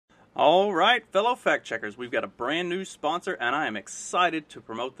All right, fellow fact checkers, we've got a brand new sponsor, and I am excited to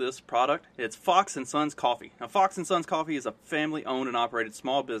promote this product. It's Fox & Sons Coffee. Now, Fox & Sons Coffee is a family-owned and operated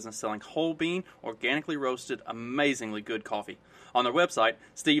small business selling whole bean, organically roasted, amazingly good coffee. On their website,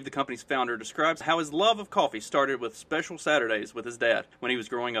 Steve, the company's founder, describes how his love of coffee started with special Saturdays with his dad when he was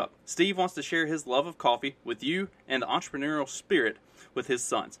growing up. Steve wants to share his love of coffee with you and the entrepreneurial spirit with his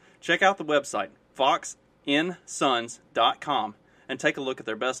sons. Check out the website, foxnsons.com. and take a look at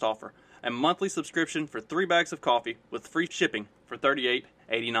their best offer, a monthly subscription for 3 bags of coffee with free shipping for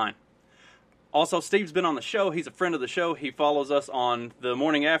 $38.89. Also, Steve's been on the show. He's a friend of the show. He follows us on The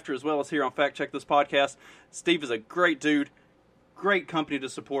Morning After as well as here on Fact Check This Podcast. Steve is a great dude, great company to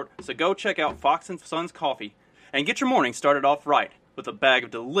support. So go check out Fox & Sons Coffee and get your morning started off right with a bag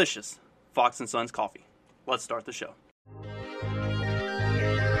of delicious Fox & Sons coffee. Let's start the show.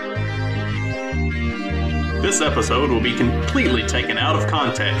 This episode will be completely taken out of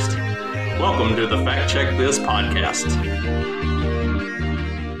context. Welcome to the Fact Check This Podcast.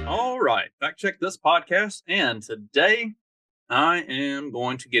 All right, Fact Check This Podcast, and today I am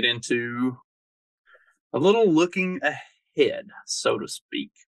going to get into a little looking ahead, so to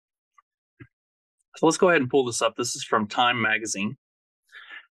speak. So let's go ahead and pull this up. This is from Time Magazine,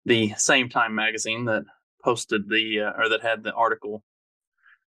 the same Time Magazine that posted that had the article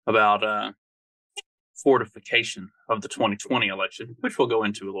about fortification of the 2020 election, which we'll go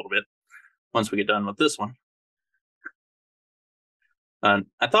into a little bit once we get done with this one. I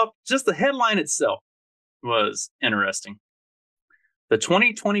thought just the headline itself was interesting. The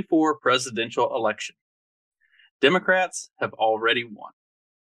 2024 presidential election. Democrats have already won.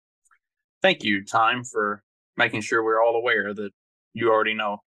 Thank you, Time, for making sure we're all aware that you already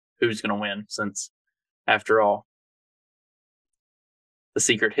know who's going to win, since, after all, the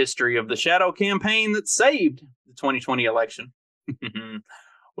secret history of the shadow campaign that saved the 2020 election.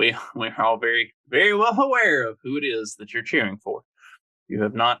 We're all very, very well aware of who it is that you're cheering for. You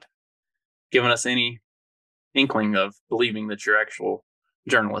have not given us any inkling of believing that you're actual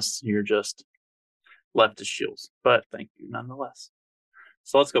journalists. You're just leftist shills. But thank you nonetheless.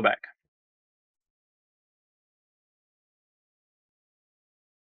 So let's go back.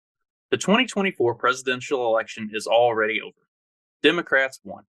 The 2024 presidential election is already over. Democrats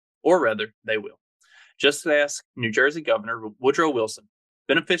won, or rather, they will. Just ask New Jersey Governor Woodrow Wilson,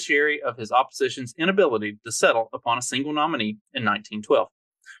 beneficiary of his opposition's inability to settle upon a single nominee in 1912.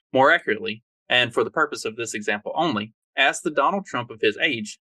 More accurately, and for the purpose of this example only, ask the Donald Trump of his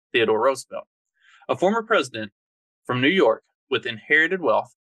age, Theodore Roosevelt, a former president from New York with inherited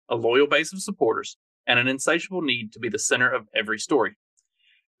wealth, a loyal base of supporters, and an insatiable need to be the center of every story.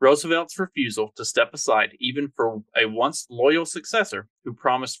 Roosevelt's refusal to step aside even for a once loyal successor who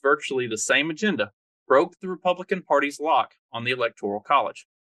promised virtually the same agenda broke the Republican Party's lock on the Electoral College.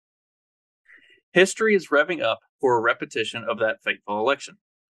 History is revving up for a repetition of that fateful election.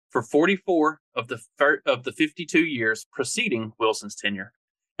 For 44 of the 52 years preceding Wilson's tenure,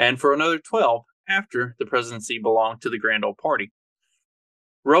 and for another 12 after the presidency belonged to the Grand Old Party,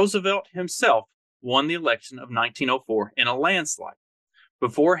 Roosevelt himself won the election of 1904 in a landslide,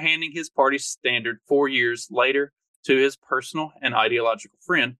 before handing his party's standard 4 years later to his personal and ideological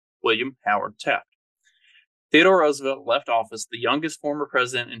friend, William Howard Taft. Theodore Roosevelt left office the youngest former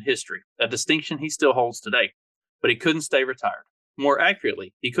president in history, a distinction he still holds today, but he couldn't stay retired. More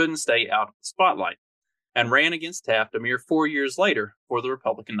accurately, he couldn't stay out of the spotlight, and ran against Taft a mere 4 years later for the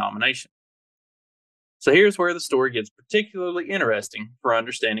Republican nomination. So here's where the story gets particularly interesting for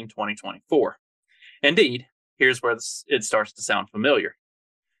understanding 2024. Indeed, here's where it starts to sound familiar.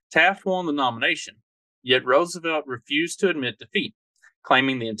 Taft won the nomination, yet Roosevelt refused to admit defeat,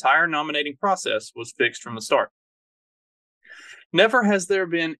 claiming the entire nominating process was fixed from the start. Never has there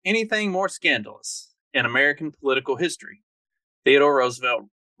been anything more scandalous in American political history. Theodore Roosevelt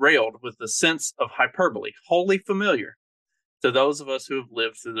railed with the sense of hyperbole wholly familiar to those of us who have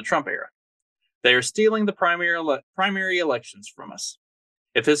lived through the Trump era. They are stealing the primary elections from us.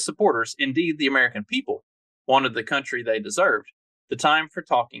 If his supporters, indeed the American people, wanted the country they deserved, the time for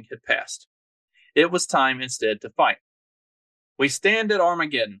talking had passed. It was time instead to fight. We stand at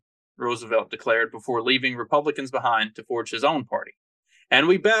Armageddon, Roosevelt declared before leaving Republicans behind to forge his own party, and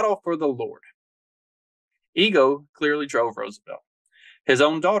we battle for the Lord. Ego clearly drove Roosevelt. His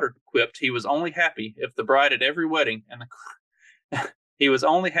own daughter quipped he was only happy if the bride at every wedding and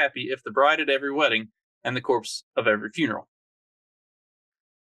the corpse of every funeral.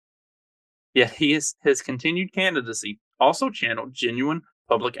 Yet his continued candidacy also channeled genuine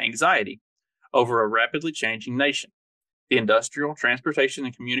public anxiety over a rapidly changing nation. The industrial, transportation,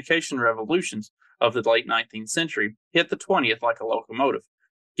 and communication revolutions of the late 19th century hit the 20th like a locomotive,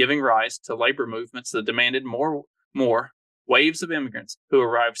 giving rise to labor movements that demanded more waves of immigrants who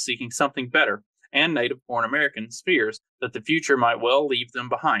arrived seeking something better, and native-born Americans' fears that the future might well leave them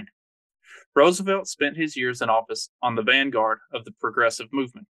behind. Roosevelt spent his years in office on the vanguard of the progressive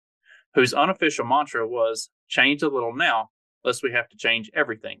movement, whose unofficial mantra was, "Change a little now, lest we have to change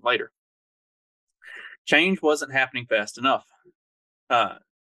everything later." Change wasn't happening fast enough.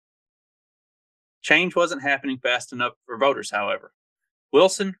 Change wasn't happening fast enough for voters, however.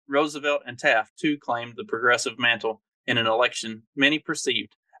 Wilson, Roosevelt, and Taft too claimed the progressive mantle in an election many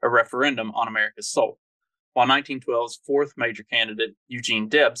perceived a referendum on America's soul, while 1912's fourth major candidate, Eugene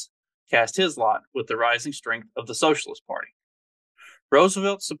Debs, cast his lot with the rising strength of the Socialist Party.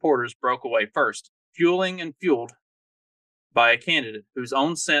 Roosevelt's supporters broke away first, fueled by a candidate whose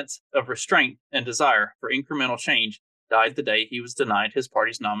own sense of restraint and desire for incremental change died the day he was denied his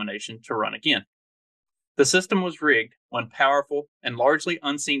party's nomination to run again. The system was rigged when powerful and largely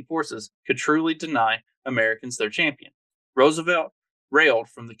unseen forces could truly deny Americans their champion. Roosevelt railed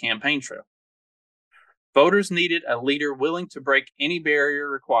from the campaign trail. Voters needed a leader willing to break any barrier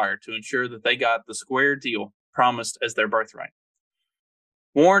required to ensure that they got the square deal promised as their birthright.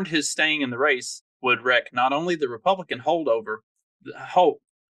 Warned his staying in the race would wreck not only the Republican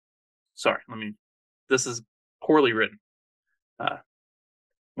this is poorly written.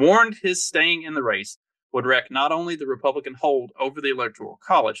 Warned his staying in the race would wreck not only the Republican hold over the Electoral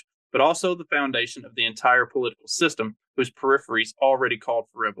College, but also the foundation of the entire political system, whose peripheries already called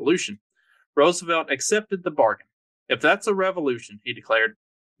for revolution. Roosevelt accepted the bargain. If that's a revolution, he declared,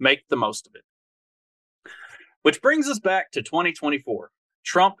 make the most of it. Which brings us back to 2024.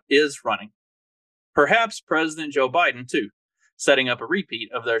 Trump is running. Perhaps President Joe Biden, too, setting up a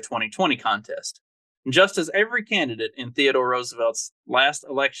repeat of their 2020 contest. Just as every candidate in Theodore Roosevelt's last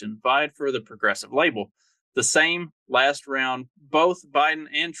election vied for the progressive label, the same last round, both Biden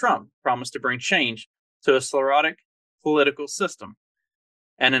and Trump promised to bring change to a sclerotic political system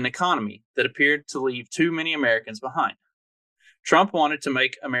and an economy that appeared to leave too many Americans behind. Trump wanted to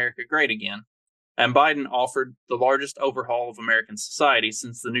make America great again, and Biden offered the largest overhaul of American society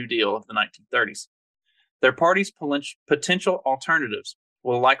since the New Deal of the 1930s. Their party's potential alternatives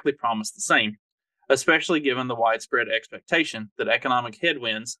will likely promise the same, especially given the widespread expectation that economic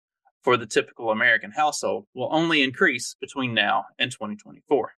headwinds for the typical American household will only increase between now and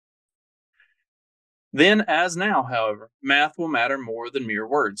 2024. Then, as now, however, math will matter more than mere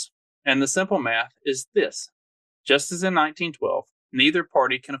words. And the simple math is this. Just as in 1912, neither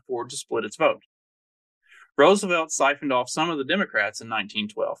party can afford to split its vote. Roosevelt siphoned off some of the Democrats in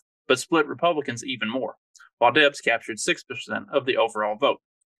 1912, but split Republicans even more, while Debs captured 6% of the overall vote.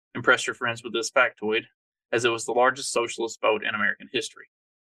 Impress your friends with this factoid, as it was the largest socialist vote in American history.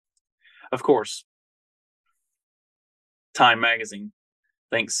 Of course, Time magazine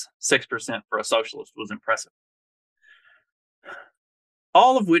thinks 6% for a socialist was impressive.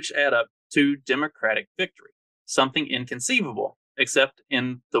 All of which add up to Democratic victory, something inconceivable, except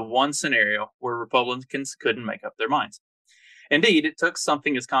in the one scenario where Republicans couldn't make up their minds. Indeed, it took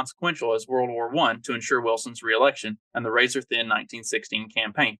something as consequential as World War I to ensure Wilson's re-election and the razor-thin 1916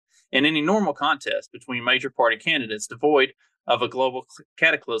 campaign. In any normal contest between major party candidates devoid of a global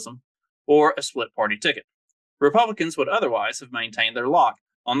cataclysm or a split-party ticket, Republicans would otherwise have maintained their lock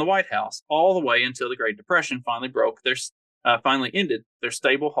on the White House all the way until the Great Depression finally ended their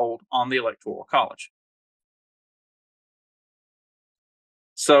stable hold on the Electoral College.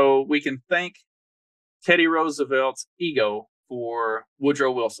 So we can thank Teddy Roosevelt's ego for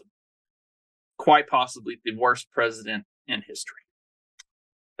Woodrow Wilson, quite possibly the worst president in history.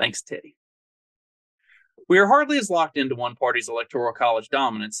 Thanks, Teddy. We are hardly as locked into one party's Electoral College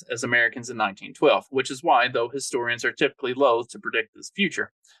dominance as Americans in 1912, which is why, though historians are typically loath to predict this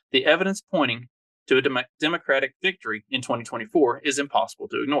future, the evidence pointing to a Democratic victory in 2024 is impossible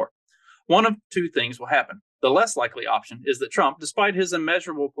to ignore. One of two things will happen. The less likely option is that Trump, despite his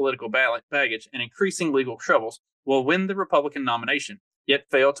immeasurable political baggage and increasing legal troubles, will win the Republican nomination, yet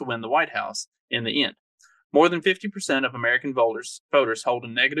fail to win the White House in the end. More than 50% of American voters hold a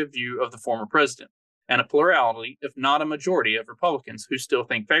negative view of the former president, and a plurality, if not a majority, of Republicans who still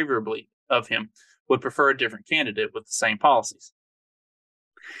think favorably of him would prefer a different candidate with the same policies.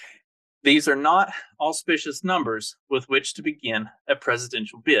 These are not auspicious numbers with which to begin a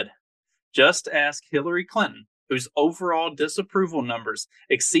presidential bid. Just ask Hillary Clinton, whose overall disapproval numbers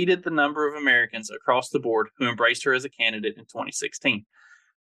exceeded the number of Americans across the board who embraced her as a candidate in 2016.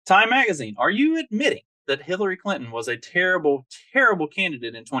 Time magazine, are you admitting that Hillary Clinton was a terrible, terrible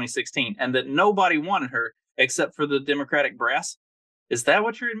candidate in 2016 and that nobody wanted her except for the Democratic brass? Is that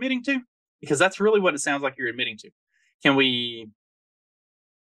what you're admitting to? Because that's really what it sounds like you're admitting to. Can we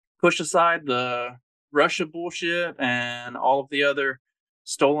push aside the Russia bullshit and all of the other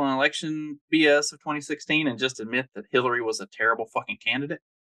stolen election BS of 2016 and just admit that Hillary was a terrible fucking candidate?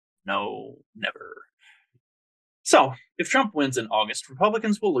 No, never. So, if Trump wins in August,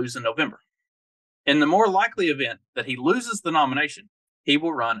 Republicans will lose in November. In the more likely event that he loses the nomination, he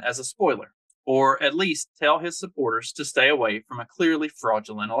will run as a spoiler, or at least tell his supporters to stay away from a clearly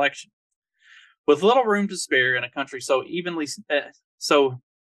fraudulent election. With little room to spare in a country so evenly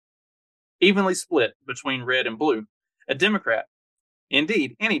split between red and blue, a Democrat,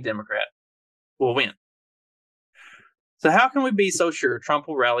 indeed any Democrat, will win. So how can we be so sure Trump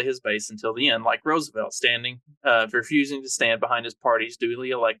will rally his base until the end, like Roosevelt refusing to stand behind his party's duly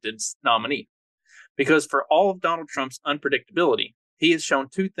elected nominee? Because for all of Donald Trump's unpredictability, he has shown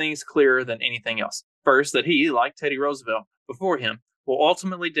two things clearer than anything else. First, that he, like Teddy Roosevelt before him, will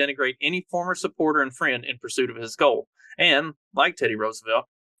ultimately denigrate any former supporter and friend in pursuit of his goal. And, like Teddy Roosevelt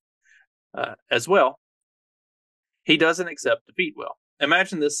as well, he doesn't accept defeat well.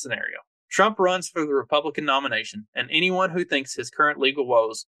 Imagine this scenario. Trump runs for the Republican nomination, and anyone who thinks his current legal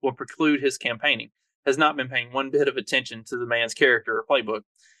woes will preclude his campaigning has not been paying one bit of attention to the man's character or playbook,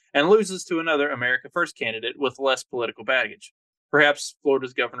 and loses to another America First candidate with less political baggage. Perhaps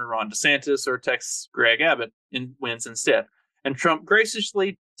Florida's Governor Ron DeSantis or Texas' Greg Abbott wins instead, and Trump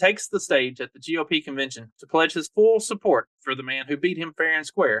graciously takes the stage at the GOP convention to pledge his full support for the man who beat him fair and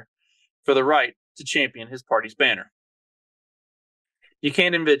square for the right to champion his party's banner. You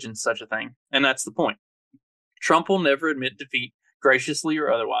can't envision such a thing, and that's the point. Trump will never admit defeat, graciously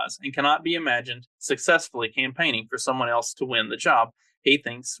or otherwise, and cannot be imagined successfully campaigning for someone else to win the job he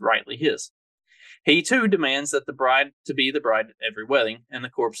thinks rightly his. He, too, demands that the bride to be the bride at every wedding and the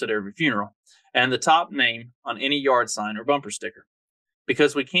corpse at every funeral, and the top name on any yard sign or bumper sticker.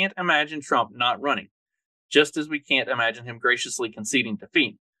 Because we can't imagine Trump not running, just as we can't imagine him graciously conceding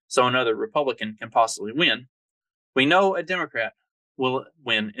defeat so another Republican can possibly win. We know a Democrat will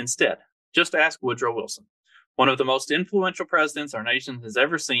win instead. Just ask Woodrow Wilson, one of the most influential presidents our nation has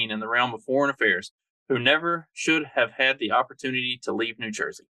ever seen in the realm of foreign affairs, who never should have had the opportunity to leave New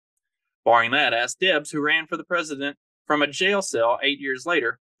Jersey. Barring that, ask Debs, who ran for the president from a jail cell 8 years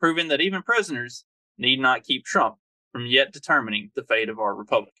later, proving that even prisoners need not keep Trump from yet determining the fate of our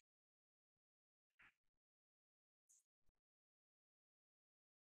republic.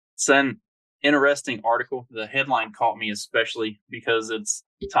 It's an interesting article. The headline caught me especially because it's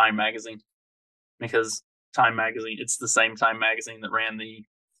Time Magazine. Because Time Magazine, it's the same Time Magazine that ran the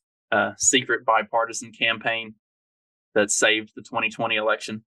secret bipartisan campaign that saved the 2020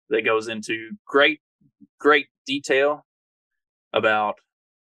 election. That goes into great detail about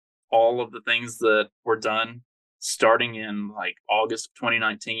all of the things that were done starting in like August of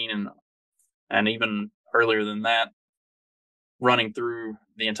 2019 and even earlier than that, running through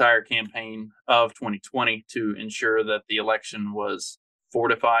the entire campaign of 2020 to ensure that the election was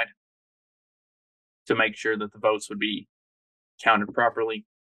fortified, to make sure that the votes would be counted properly,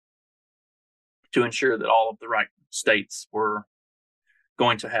 to ensure that all of the right states were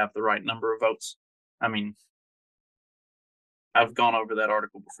going to have the right number of votes. I mean, I've gone over that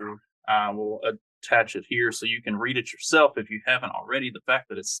article before. I will attach it here so you can read it yourself if you haven't already. The fact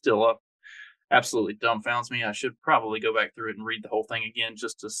that it's still up absolutely dumbfounds me. I should probably go back through it and read the whole thing again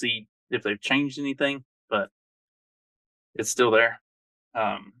just to see if they've changed anything, but it's still there.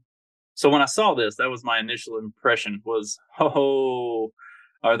 So when I saw this, that was my initial impression was,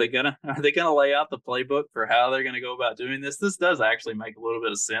 are they gonna lay out the playbook for how they're gonna go about doing this? This does actually make a little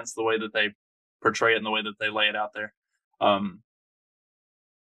bit of sense, the way that they portray it and the way that they lay it out there.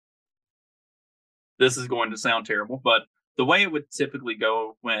 This is going to sound terrible, but the way it would typically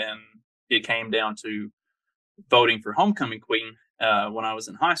go when it came down to voting for homecoming queen when I was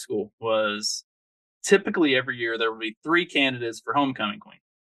in high school was typically every year there would be 3 candidates for homecoming queen.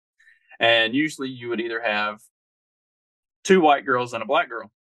 And usually you would either have 2 white girls and a black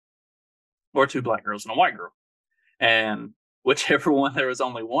girl, or 2 black girls and a white girl. And whichever one there was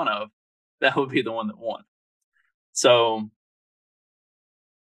only one of, that would be the one that won. So,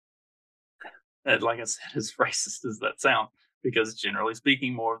 like I said, as racist as that sounds, because generally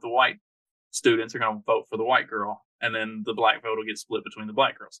speaking, more of the white students are going to vote for the white girl, and then the black vote will get split between the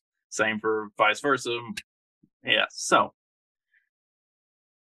black girls. Same for vice versa. Yeah, so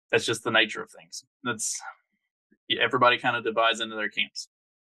that's just the nature of things. Everybody kind of divides into their camps,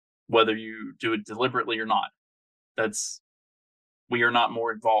 whether you do it deliberately or not. We are not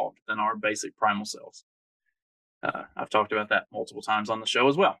more involved than our basic primal selves. I've talked about that multiple times on the show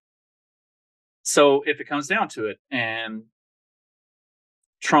as well. So if it comes down to it and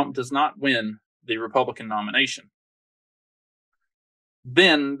Trump does not win the Republican nomination,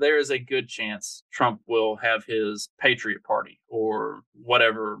 then there is a good chance Trump will have his Patriot Party or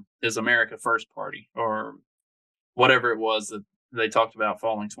whatever, his America First Party or whatever it was that they talked about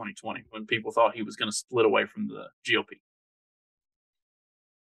following 2020 when people thought he was going to split away from the GOP.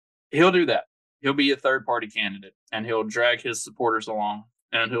 He'll do that. He'll be a third party candidate and he'll drag his supporters along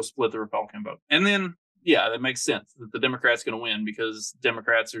and he'll split the Republican vote. And then, yeah, that makes sense that the Democrats going to win because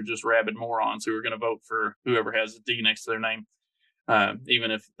Democrats are just rabid morons who are going to vote for whoever has a D next to their name.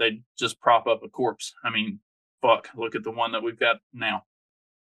 Even if they just prop up a corpse. I mean, fuck, look at the one that we've got now.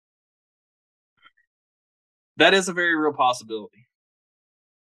 That is a very real possibility.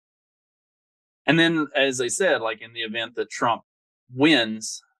 And then, as I said, like in the event that Trump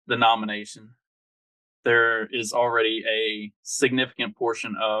wins the nomination, there is already a significant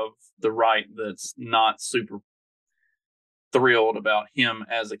portion of the right that's not super thrilled about him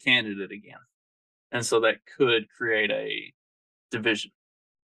as a candidate again. And so that could create a division.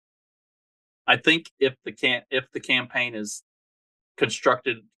 I think if the campaign is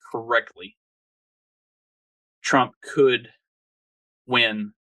constructed correctly, Trump could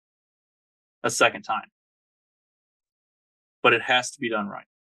win a second time. But it has to be done right.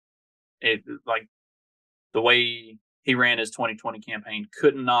 It, like the way he ran his 2020 campaign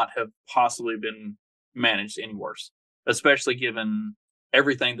could not have possibly been managed any worse, especially given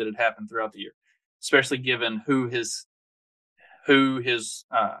everything that had happened throughout the year, especially given who his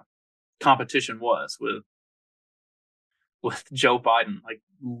competition was with Joe Biden, like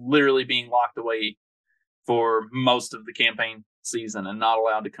literally being locked away for most of the campaign season and not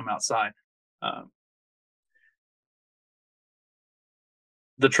allowed to come outside.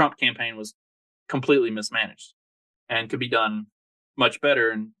 The Trump campaign was completely mismanaged and could be done much better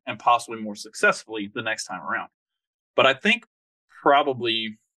and possibly more successfully the next time around. But I think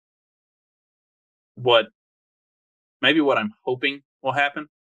probably what I'm hoping will happen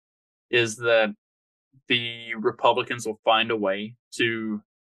is that the Republicans will find a way to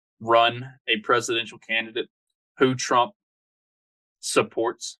run a presidential candidate who Trump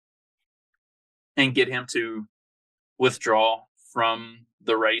supports and get him to withdraw from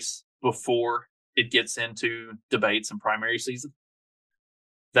the race before it gets into debates and primary season.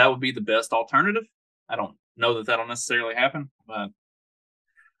 That would be the best alternative. I don't know that that'll necessarily happen, but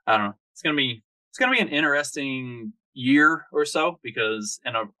I don't know. It's gonna be an interesting year or so, because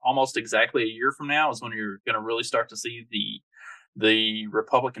in almost exactly a year from now is when you're going to really start to see the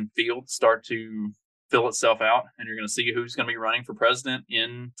Republican field start to fill itself out, and you're going to see who's going to be running for president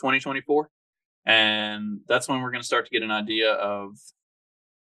in 2024. And that's when we're going to start to get an idea of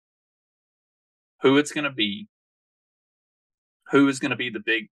who it's going to be, who is going to be the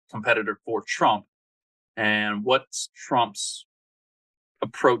big competitor for Trump, and what's Trump's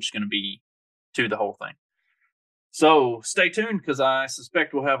approach going to be to the whole thing. So stay tuned, because I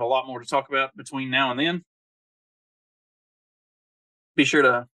suspect we'll have a lot more to talk about between now and then. Be sure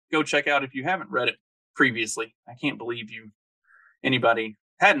to go check out if you haven't read it previously. I can't believe anybody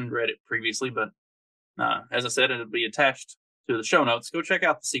hadn't read it previously, but as I said, it'll be attached to the show notes. Go check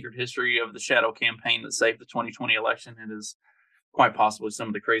out The Secret History of the Shadow Campaign That Saved the 2020 Election. It is quite possibly some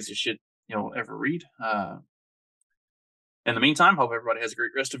of the craziest shit you'll ever read. In the meantime, hope everybody has a great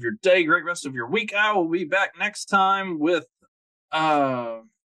rest of your day, great rest of your week. I will be back next time with crap.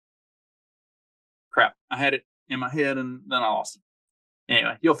 I had it in my head and then I lost it.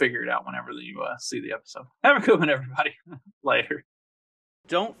 Anyway, you'll figure it out whenever you see the episode. Have a good one, everybody. Later.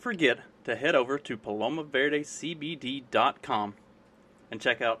 Don't forget to head over to PalomaVerdeCBD.com and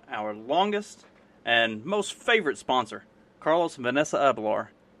check out our longest and most favorite sponsor, Carlos and Vanessa Abelar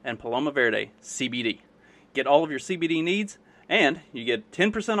and Paloma Verde CBD. Get all of your CBD needs, and you get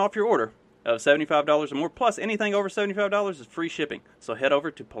 10% off your order of $75 or more, plus anything over $75 is free shipping. So head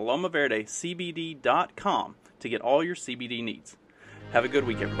over to PalomaVerdeCBD.com to get all your CBD needs. Have a good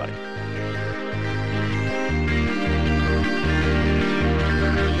week, everybody.